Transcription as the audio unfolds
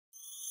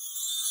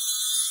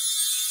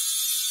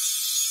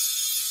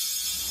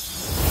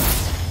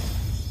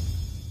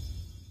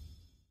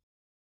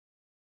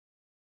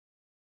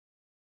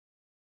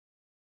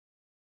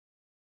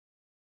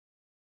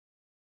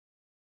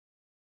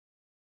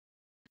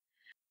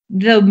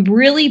the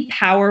really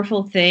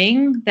powerful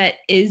thing that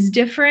is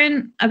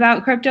different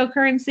about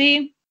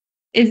cryptocurrency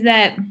is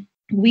that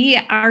we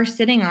are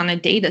sitting on a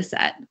data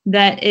set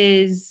that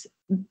is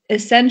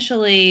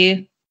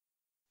essentially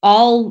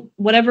all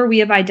whatever we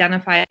have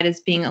identified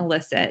as being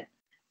illicit.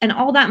 And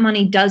all that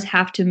money does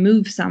have to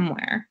move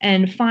somewhere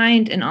and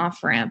find an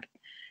off-ramp.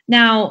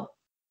 Now,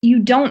 you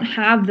don't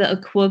have the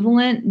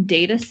equivalent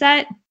data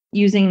set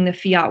using the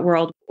fiat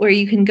world, where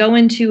you can go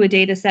into a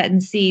data set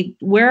and see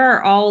where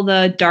are all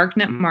the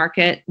darknet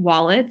market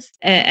wallets,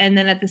 and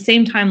then at the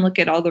same time look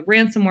at all the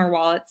ransomware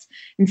wallets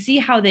and see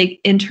how they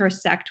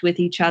intersect with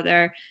each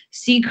other,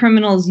 see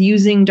criminals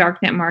using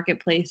darknet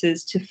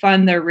marketplaces to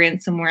fund their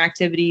ransomware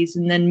activities,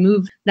 and then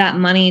move that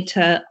money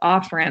to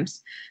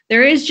off-ramps.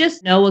 There is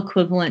just no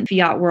equivalent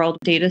fiat world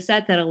data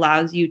set that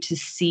allows you to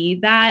see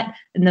that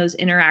and those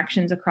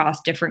interactions across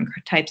different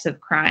types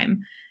of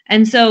crime.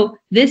 And so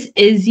this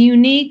is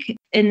unique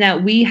in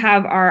that we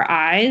have our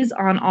eyes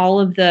on all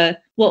of the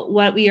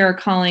what we are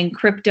calling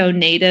crypto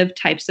native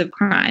types of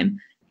crime.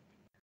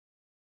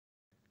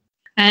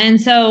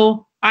 And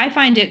so I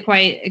find it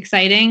quite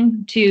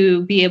exciting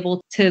to be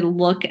able to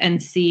look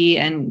and see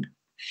and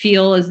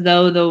feel as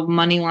though the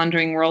money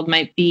laundering world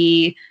might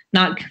be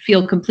not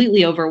feel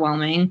completely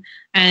overwhelming.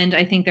 And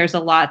I think there's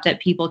a lot that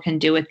people can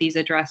do with these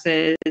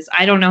addresses.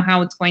 I don't know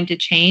how it's going to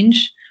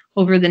change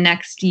over the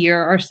next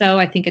year or so.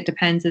 I think it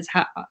depends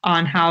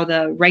on how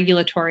the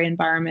regulatory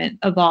environment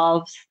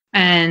evolves.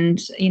 And,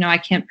 I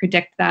can't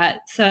predict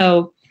that.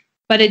 So,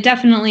 but it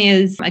definitely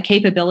is a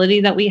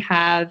capability that we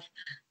have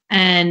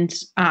and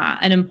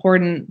an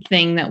important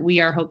thing that we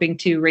are hoping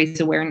to raise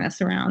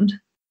awareness around.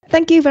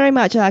 Thank you very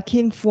much,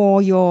 Kim,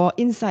 for your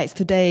insights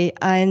today.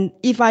 And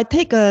if I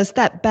take a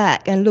step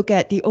back and look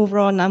at the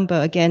overall number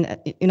again,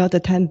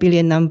 the 10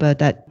 billion number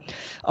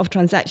of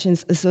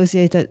transactions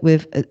associated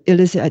with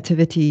illicit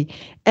activity,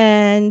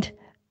 and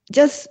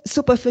just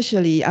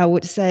superficially, I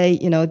would say,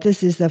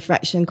 this is a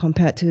fraction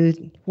compared to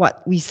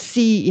what we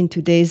see in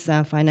today's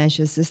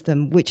financial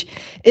system, which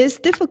is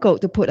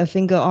difficult to put a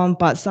finger on,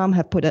 but some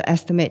have put an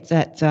estimate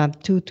that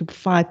 2 to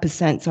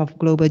 5% of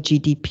global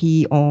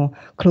GDP, or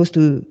close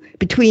to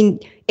between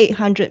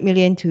 800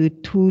 million to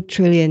 $2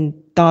 trillion.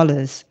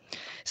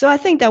 So I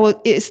think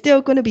it's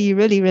still going to be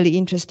really, really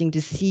interesting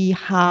to see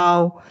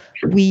how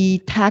we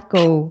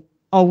tackle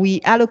or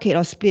we allocate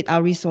or split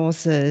our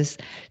resources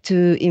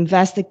to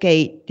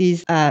investigate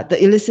these the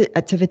illicit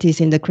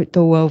activities in the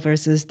crypto world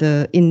versus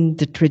in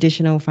the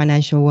traditional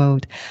financial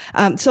world.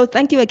 So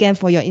thank you again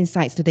for your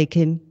insights today,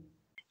 Kim.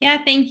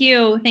 Yeah, thank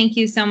you. Thank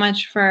you so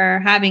much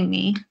for having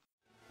me.